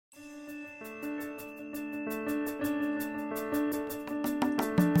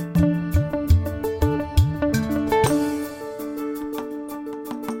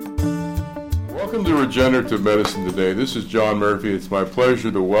Regenerative Medicine today. This is John Murphy. It's my pleasure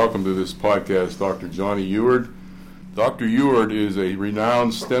to welcome to this podcast Dr. Johnny Eward. Dr. Eward is a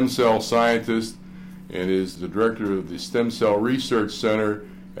renowned stem cell scientist and is the director of the Stem Cell Research Center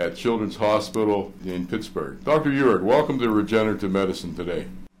at Children's Hospital in Pittsburgh. Dr. Eward, welcome to Regenerative Medicine today.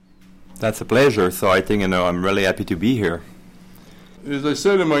 That's a pleasure. So I think, I'm really happy to be here. As I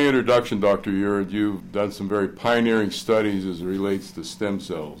said in my introduction, Dr. Eward, you've done some very pioneering studies as it relates to stem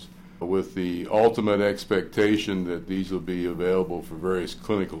cells, with the ultimate expectation that these will be available for various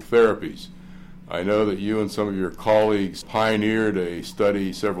clinical therapies. I know that you and some of your colleagues pioneered a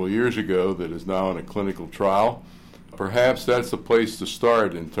study several years ago that is now in a clinical trial. Perhaps that's the place to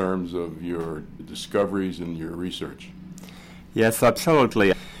start in terms of your discoveries and your research. Yes,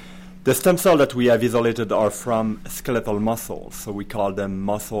 absolutely. The stem cells that we have isolated are from skeletal muscles, so we call them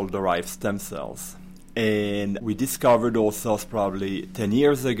muscle-derived stem cells. And we discovered those cells probably 10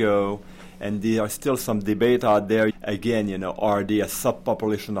 years ago, and there are still some debate out there. Again, are they a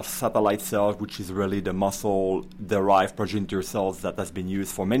subpopulation of satellite cells, which is really the muscle-derived progenitor cells that has been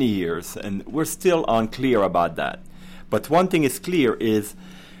used for many years? And we're still unclear about that. But one thing is clear is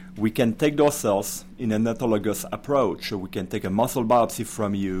we can take those cells in an autologous approach. So we can take a muscle biopsy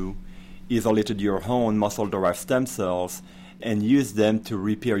from you, isolated your own muscle-derived stem cells, and use them to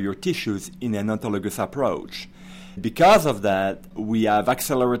repair your tissues in an autologous approach. Because of that, we have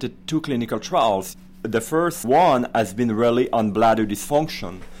accelerated 2 clinical trials. The first one has been really on bladder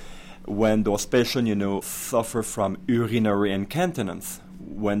dysfunction, when those patients, suffer from urinary incontinence,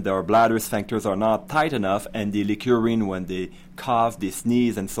 when their bladder sphincters are not tight enough and they leak urine when they cough, they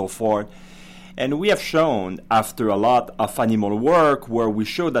sneeze, and so forth. And we have shown, after a lot of animal work, where we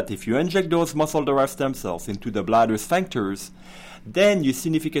show that if you inject those muscle-derived stem cells into the bladder sphincters, then you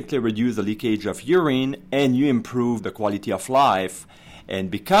significantly reduce the leakage of urine and you improve the quality of life.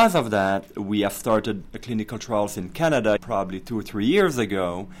 And because of that, we have started clinical trials in Canada probably 2 or 3 years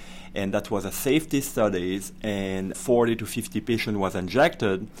ago, and that was a safety studies, and 40 to 50 patients was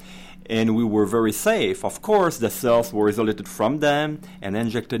injected. And we were very safe. Of course, the cells were isolated from them and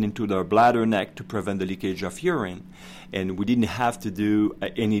injected into their bladder neck to prevent the leakage of urine. And we didn't have to do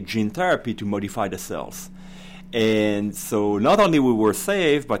any gene therapy to modify the cells. And so not only we were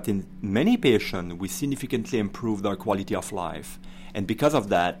safe, but in many patients, we significantly improved our quality of life. And because of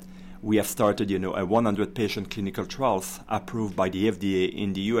that, we have started, a 100-patient clinical trials approved by the FDA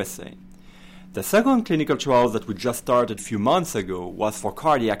in the USA. The second clinical trial that we just started a few months ago was for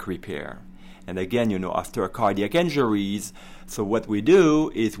cardiac repair. And again, after cardiac injuries, so what we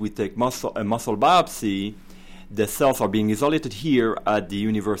do is we take a muscle biopsy. The cells are being isolated here at the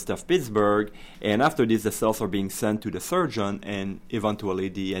University of Pittsburgh, and after this, the cells are being sent to the surgeon, and eventually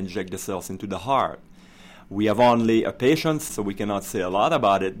they inject the cells into the heart. We have only a patient, so we cannot say a lot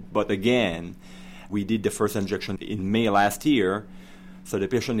about it, but again, we did the first injection in May last year. So the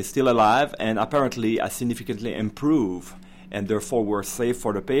patient is still alive and apparently has significantly improved, and therefore we're safe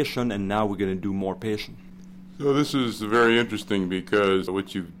for the patient, and now we're going to do more patients. So this is very interesting because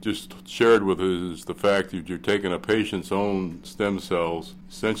what you've just shared with us is the fact that you're taking a patient's own stem cells,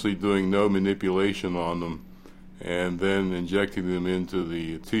 essentially doing no manipulation on them, and then injecting them into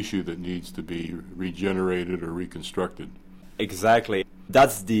the tissue that needs to be regenerated or reconstructed. Exactly.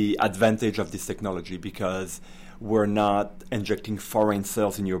 That's the advantage of this technology, because we're not injecting foreign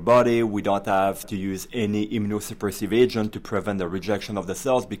cells in your body. We don't have to use any immunosuppressive agent to prevent the rejection of the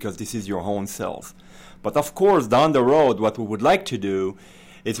cells, because this is your own cells. But of course, down the road, what we would like to do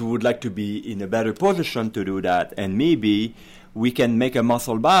is we would like to be in a better position to do that. And maybe we can make a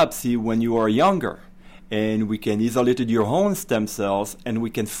muscle biopsy when you are younger, and we can isolate your own stem cells and we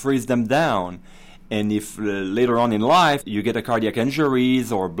can freeze them down. And if later on in life you get a cardiac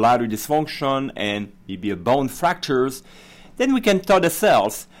injuries or bladder dysfunction and maybe a bone fractures, then we can thaw the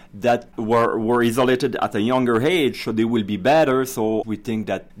cells that were isolated at a younger age, so they will be better. So we think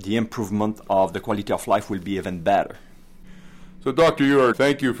that the improvement of the quality of life will be even better. So Dr. Eward,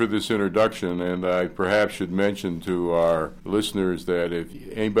 thank you for this introduction, and I perhaps should mention to our listeners that if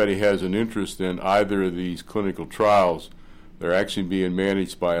anybody has an interest in either of these clinical trials, they're actually being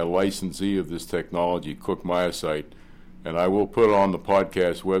managed by a licensee of this technology, Cook Myocyte, and I will put on the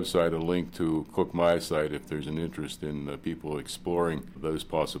podcast website a link to Cook Myocyte if there's an interest in people exploring those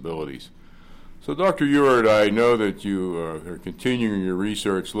possibilities. So Dr. Eward, I know that you are continuing your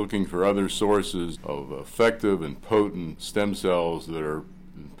research looking for other sources of effective and potent stem cells that are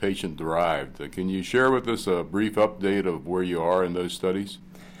patient-derived. Can you share with us a brief update of where you are in those studies?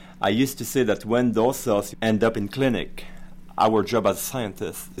 I used to say that when those cells end up in clinic, our job as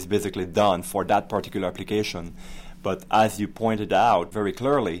scientists is basically done for that particular application. But as you pointed out very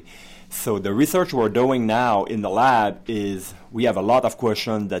clearly, So the research we're doing now in the lab is we have a lot of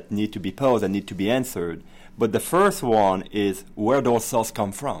questions that need to be posed and need to be answered. But the first one is where those cells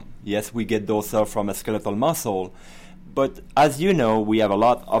come from. Yes, we get those cells from a skeletal muscle, but as you know, we have a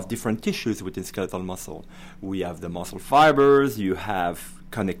lot of different tissues within skeletal muscle. We have the muscle fibers, you have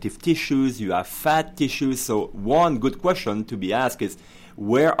connective tissues, you have fat tissues. So one good question to be asked is,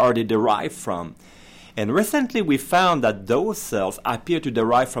 where are they derived from? And recently we found that those cells appear to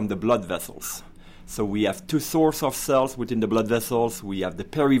derive from the blood vessels. So we have two sources of cells within the blood vessels. We have the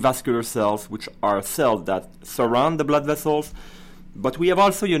perivascular cells, which are cells that surround the blood vessels. But we have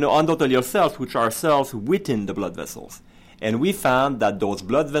also, endothelial cells, which are cells within the blood vessels. And we found that those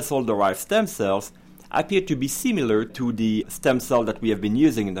blood vessel-derived stem cells appear to be similar to the stem cell that we have been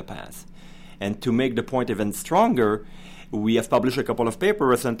using in the past. And to make the point even stronger, we have published a couple of papers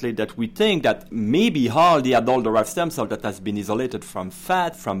recently that we think that maybe all the adult-derived stem cell that has been isolated from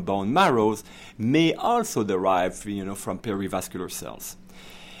fat, from bone marrows, may also derive, from perivascular cells.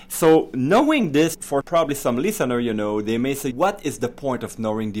 So knowing this, for probably some listener, they may say, what is the point of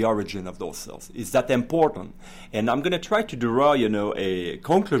knowing the origin of those cells? Is that important? And I'm going to try to draw, a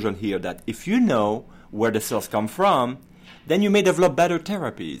conclusion here that if you know where the cells come from, then you may develop better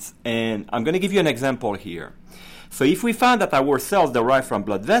therapies. And I'm going to give you an example here. So if we found that our cells derive from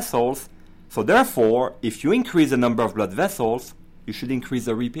blood vessels, so therefore, if you increase the number of blood vessels, you should increase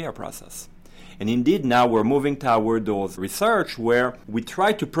the repair process. And indeed, now we're moving toward those research where we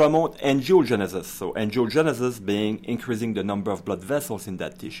try to promote angiogenesis. So angiogenesis being increasing the number of blood vessels in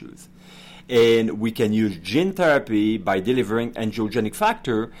that tissues. And we can use gene therapy by delivering angiogenic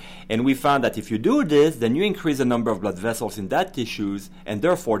factor. And we found that if you do this, then you increase the number of blood vessels in that tissues, and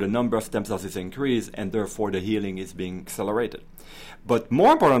therefore the number of stem cells is increased, and therefore the healing is being accelerated. But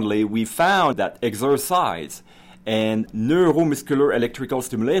more importantly, we found that exercise and neuromuscular electrical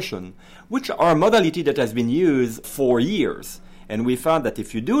stimulation, which are a modality that has been used for years. And we found that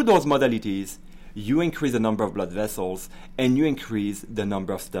if you do those modalities, you increase the number of blood vessels and you increase the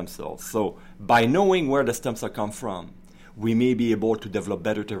number of stem cells. So by knowing where the stem cells come from, we may be able to develop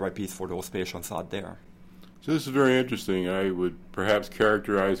better therapies for those patients out there. So this is very interesting. I would perhaps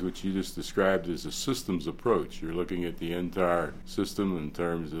characterize what you just described as a systems approach. You're looking at the entire system in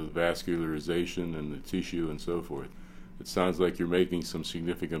terms of vascularization and the tissue and so forth. It sounds like you're making some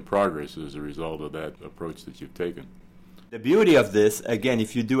significant progress as a result of that approach that you've taken. The beauty of this, again,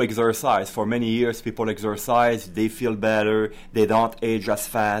 if you do exercise, for many years people exercise, they feel better, they don't age as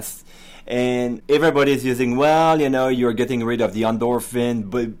fast. And everybody's using, you're getting rid of the endorphin,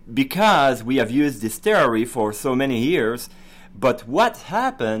 but because we have used this theory for so many years, but what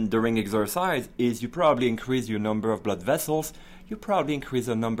happened during exercise is you probably increase your number of blood vessels, you probably increase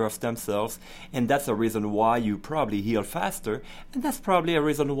the number of stem cells, and that's a reason why you probably heal faster, and that's probably a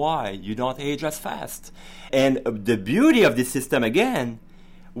reason why you don't age as fast. And the beauty of this system, again,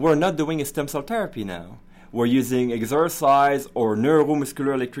 we're not doing a stem cell therapy now. We're using exercise or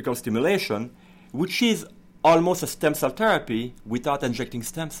neuromuscular electrical stimulation, which is almost a stem cell therapy without injecting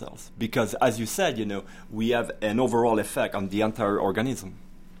stem cells. Because, as you said, we have an overall effect on the entire organism.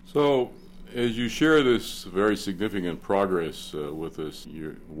 So, as you share this very significant progress with us,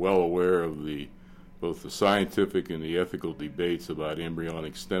 you're well aware of both the scientific and the ethical debates about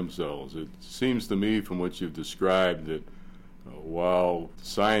embryonic stem cells. It seems to me from what you've described that while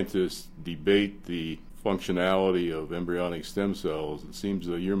scientists debate the functionality of embryonic stem cells, it seems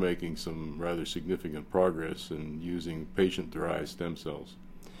that you're making some rather significant progress in using patient-derived stem cells.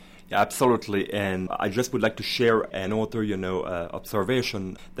 Yeah, absolutely. And I just would like to share an author,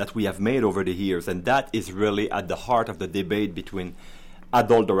 observation that we have made over the years, and that is really at the heart of the debate between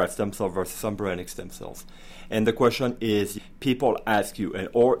adult-derived stem cells versus embryonic stem cells. And the question is, people ask you,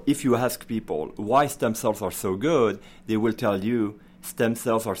 or if you ask people why stem cells are so good, they will tell you stem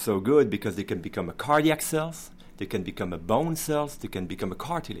cells are so good because they can become a cardiac cells, they can become a bone cells, they can become a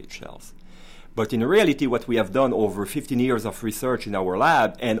cartilage cells. But in reality, what we have done over 15 years of research in our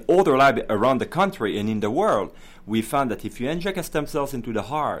lab and other labs around the country and in the world, we found that if you inject a stem cells into the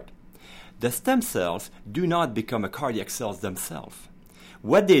heart, the stem cells do not become a cardiac cells themselves.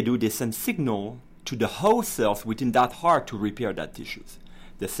 What they do, they send signal to the host cells within that heart to repair that tissues.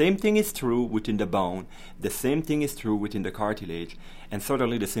 The same thing is true within the bone, the same thing is true within the cartilage, and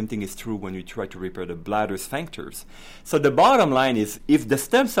certainly the same thing is true when you try to repair the bladder sphincters. So the bottom line is, if the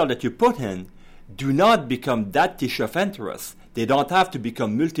stem cell that you put in do not become that tissue of interest, they don't have to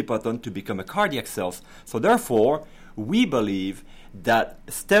become multipotent to become a cardiac cells. So therefore, we believe that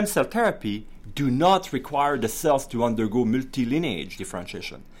stem cell therapy do not require the cells to undergo multilineage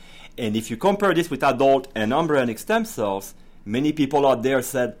differentiation. And if you compare this with adult and embryonic stem cells, many people out there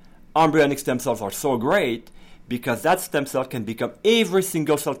said, embryonic stem cells are so great because that stem cell can become every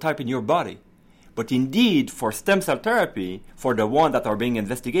single cell type in your body. But indeed, for stem cell therapy, for the ones that are being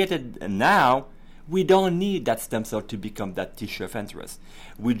investigated now, we don't need that stem cell to become that tissue of interest.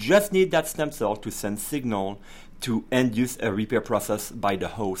 We just need that stem cell to send signal to induce a repair process by the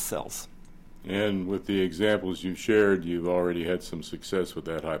host cells. And with the examples you shared, you've already had some success with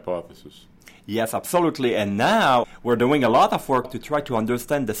that hypothesis. Yes, absolutely. And now we're doing a lot of work to try to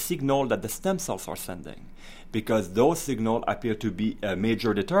understand the signal that the stem cells are sending, because those signals appear to be a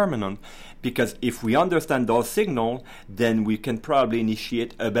major determinant, because if we understand those signals, then we can probably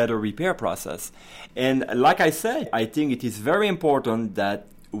initiate a better repair process. And like I said, I think it is very important that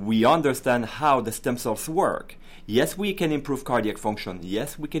we understand how the stem cells work. Yes, we can improve cardiac function.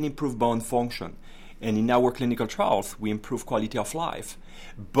 Yes, we can improve bone function. And in our clinical trials, we improve quality of life.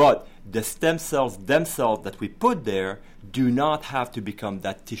 But the stem cells themselves that we put there do not have to become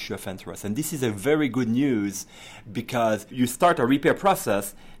that tissue of interest. And this is a very good news, because you start a repair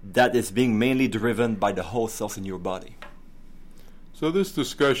process that is being mainly driven by the host cells in your body. So this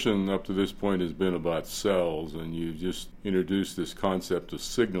discussion up to this point has been about cells, and you've just introduced this concept of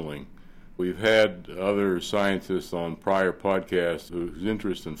signaling. We've had other scientists on prior podcasts whose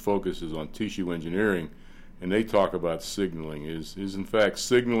interest and focus is on tissue engineering, and they talk about signaling. Is in fact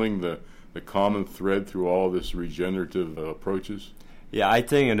signaling the common thread through all this regenerative approaches? Yeah, I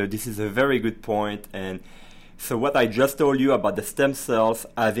think this is a very good point. And so what I just told you about the stem cells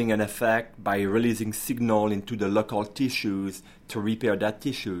having an effect by releasing signal into the local tissues to repair that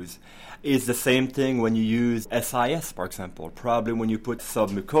tissues is the same thing when you use SIS, for example. Probably when you put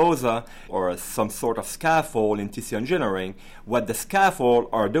submucosa or some sort of scaffold in tissue engineering, what the scaffold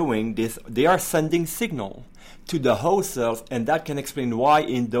are doing is they are sending signal to the host cells, and that can explain why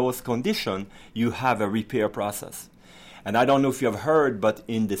in those conditions you have a repair process. And I don't know if you have heard, but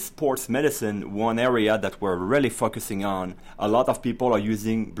in the sports medicine, one area that we're really focusing on, a lot of people are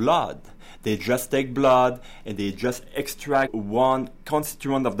using blood. They just take blood and they just extract one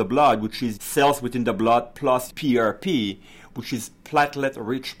constituent of the blood, which is cells within the blood plus PRP, which is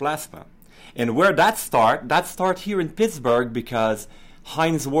platelet-rich plasma. And where that start here in Pittsburgh, because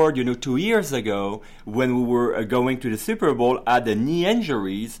Hines Ward, 2 years ago, when we were going to the Super Bowl, had the knee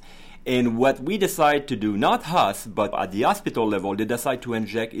injuries. And what we decided to do, not us, but at the hospital level, they decided to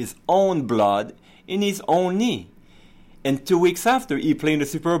inject his own blood in his own knee. And 2 weeks after, he played in the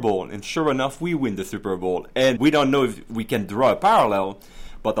Super Bowl. And sure enough, we win the Super Bowl. And we don't know if we can draw a parallel,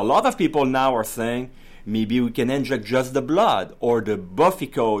 but a lot of people now are saying, maybe we can inject just the blood or the buffy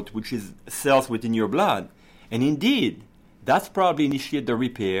coat, which is cells within your blood. And indeed, that's probably initiate the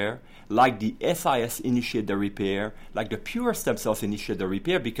repair, like the SIS initiate the repair, like the pure stem cells initiate the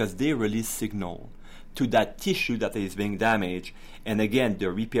repair, because they release signal to that tissue that is being damaged. And again,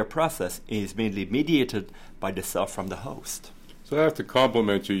 the repair process is mainly mediated by the cell from the host. So I have to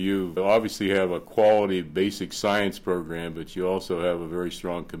compliment you. You obviously have a quality basic science program, but you also have a very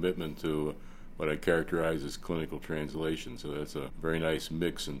strong commitment to what I characterize as clinical translation. So that's a very nice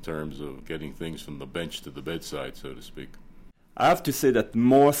mix in terms of getting things from the bench to the bedside, so to speak. I have to say that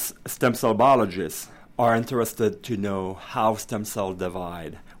most stem cell biologists are interested to know how stem cells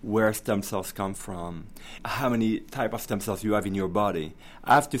divide, where stem cells come from, how many type of stem cells you have in your body.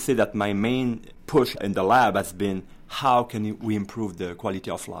 I have to say that my main push in the lab has been how can we improve the quality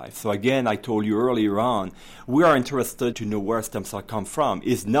of life. So again, I told you earlier on, we are interested to know where stem cells come from.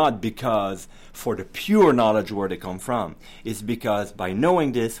 It's not because for the pure knowledge where they come from. It's because by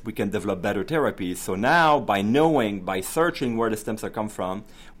knowing this, we can develop better therapies. So now, by searching where the stem cells come from,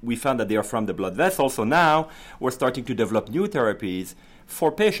 we found that they are from the blood vessel. So now, we're starting to develop new therapies for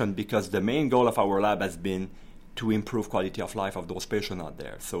patients, because the main goal of our lab has been to improve quality of life of those patients out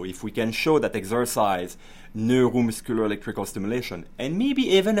there. So if we can show that exercise, neuromuscular electrical stimulation, and maybe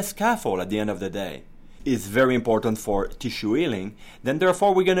even a scaffold at the end of the day is very important for tissue healing, then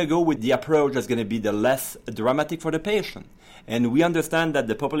therefore we're going to go with the approach that's going to be the less dramatic for the patient. And we understand that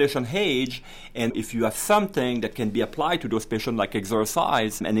the population age, and if you have something that can be applied to those patients like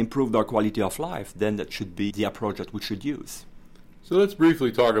exercise and improve their quality of life, then that should be the approach that we should use. So let's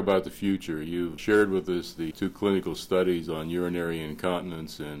briefly talk about the future. You've shared with us the 2 clinical studies on urinary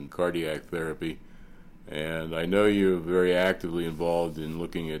incontinence and cardiac therapy. And I know you're very actively involved in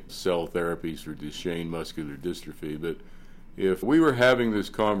looking at cell therapies for Duchenne muscular dystrophy. But if we were having this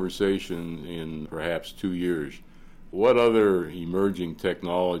conversation in perhaps 2 years, what other emerging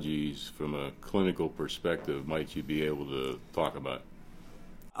technologies from a clinical perspective might you be able to talk about?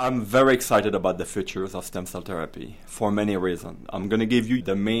 I'm very excited about the futures of stem cell therapy for many reasons. I'm going to give you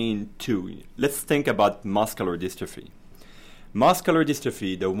the main 2. Let's think about muscular dystrophy. Muscular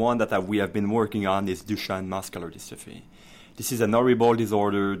dystrophy, the one that we have been working on, is Duchenne muscular dystrophy. This is an horrible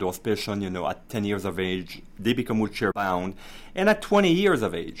disorder. Those patients, at 10 years of age, they become wheelchair-bound. And at 20 years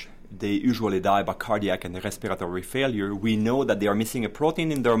of age, they usually die by cardiac and respiratory failure. We know that they are missing a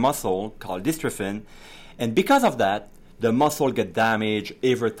protein in their muscle called dystrophin. And because of that, the muscle gets damaged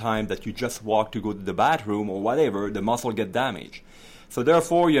every time that you just walk to go to the bathroom or whatever, the muscle gets damaged. So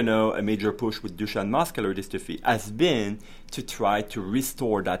therefore, a major push with Duchenne muscular dystrophy has been to try to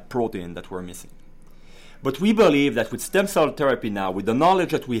restore that protein that we're missing. But we believe that with stem cell therapy now, with the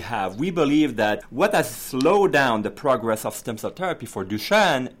knowledge that we have, we believe that what has slowed down the progress of stem cell therapy for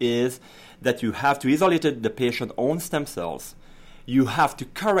Duchenne is that you have to isolate the patient's own stem cells. You have to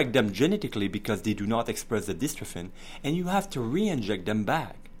correct them genetically because they do not express the dystrophin, and you have to re-inject them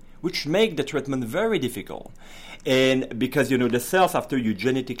back, which make the treatment very difficult. And because, the cells, after you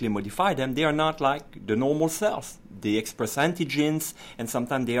genetically modify them, they are not like the normal cells. They express antigens, and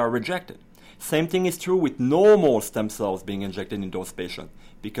sometimes they are rejected. Same thing is true with normal stem cells being injected in those patients,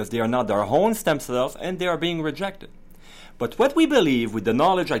 because they are not their own stem cells, and they are being rejected. But what we believe, with the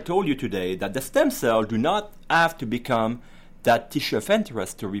knowledge I told you today, that the stem cells do not have to become that tissue of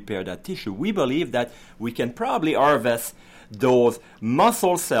interest to repair that tissue. We believe that we can probably harvest those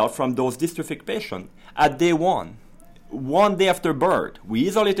muscle cells from those dystrophic patients at day one day after birth. We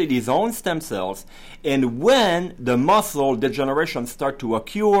isolated his own stem cells, and when the muscle degeneration start to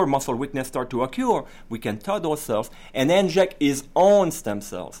occur, muscle weakness start to occur, we can thaw those cells and inject his own stem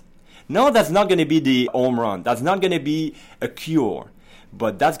cells. No, that's not going to be the home run. That's not going to be a cure,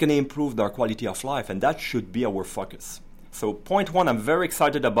 but that's going to improve their quality of life, and that should be our focus. So point one, I'm very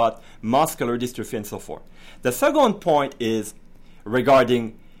excited about muscular dystrophy and so forth. The second point is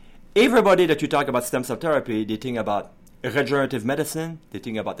regarding everybody that you talk about stem cell therapy, they think about regenerative medicine, they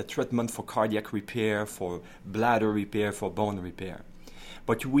think about the treatment for cardiac repair, for bladder repair, for bone repair.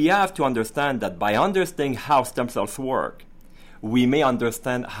 But we have to understand that by understanding how stem cells work, we may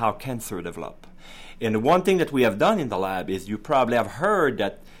understand how cancer develops. And one thing that we have done in the lab is you probably have heard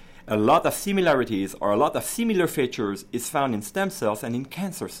that a lot of similarities or a lot of similar features is found in stem cells and in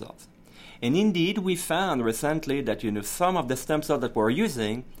cancer cells. And indeed, we found recently that some of the stem cells that we're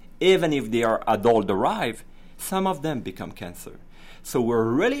using, even if they are adult-derived, some of them become cancer. So we're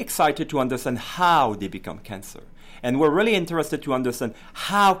really excited to understand how they become cancer. And we're really interested to understand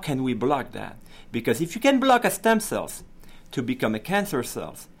how can we block that. Because if you can block a stem cells to become a cancer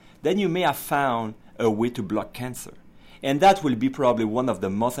cells, then you may have found a way to block cancer. And that will be probably one of the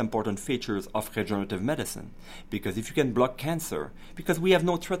most important features of regenerative medicine. Because if you can block cancer, because we have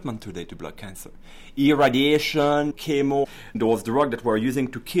no treatment today to block cancer. Irradiation, chemo, those drugs that we're using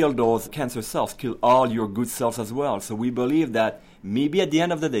to kill those cancer cells, kill all your good cells as well. So we believe that maybe at the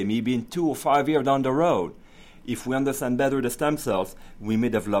end of the day, maybe in 2 or 5 years down the road, if we understand better the stem cells, we may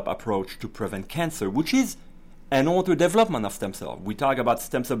develop approach to prevent cancer, which is an auto development of stem cells. We talk about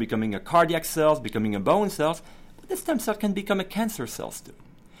stem cell becoming a cardiac cells, becoming a bone cells, the stem cell can become a cancer cells too.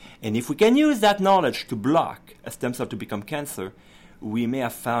 And if we can use that knowledge to block a stem cell to become cancer, we may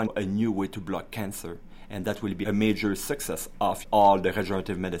have found a new way to block cancer. And that will be a major success of all the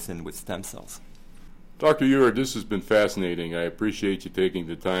regenerative medicine with stem cells. Dr. Ewart, this has been fascinating. I appreciate you taking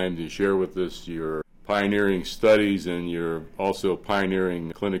the time to share with us your pioneering studies and your also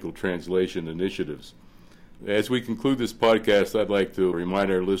pioneering clinical translation initiatives. As we conclude this podcast, I'd like to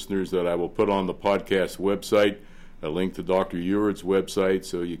remind our listeners that I will put on the podcast website a link to Dr. Ewart's website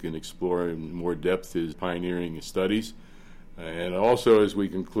so you can explore in more depth his pioneering studies. And also, as we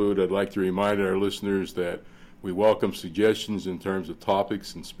conclude, I'd like to remind our listeners that we welcome suggestions in terms of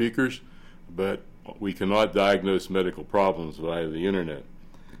topics and speakers, but we cannot diagnose medical problems via the internet.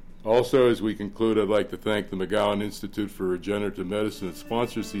 Also, as we conclude, I'd like to thank the McGowan Institute for Regenerative Medicine that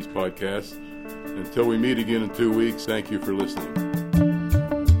sponsors these podcasts. Until we meet again in 2 weeks, thank you for listening.